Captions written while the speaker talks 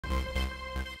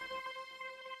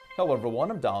Hello, everyone.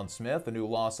 I'm Don Smith. A new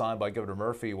law signed by Governor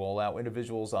Murphy will allow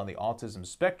individuals on the autism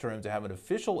spectrum to have an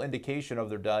official indication of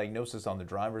their diagnosis on the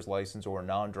driver's license or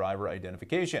non-driver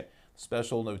identification. The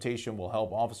special notation will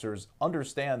help officers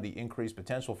understand the increased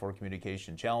potential for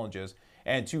communication challenges.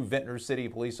 And two Ventnor City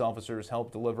police officers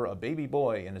helped deliver a baby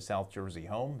boy in a South Jersey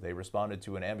home. They responded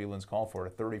to an ambulance call for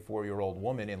a 34-year-old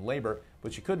woman in labor,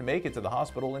 but she couldn't make it to the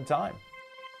hospital in time.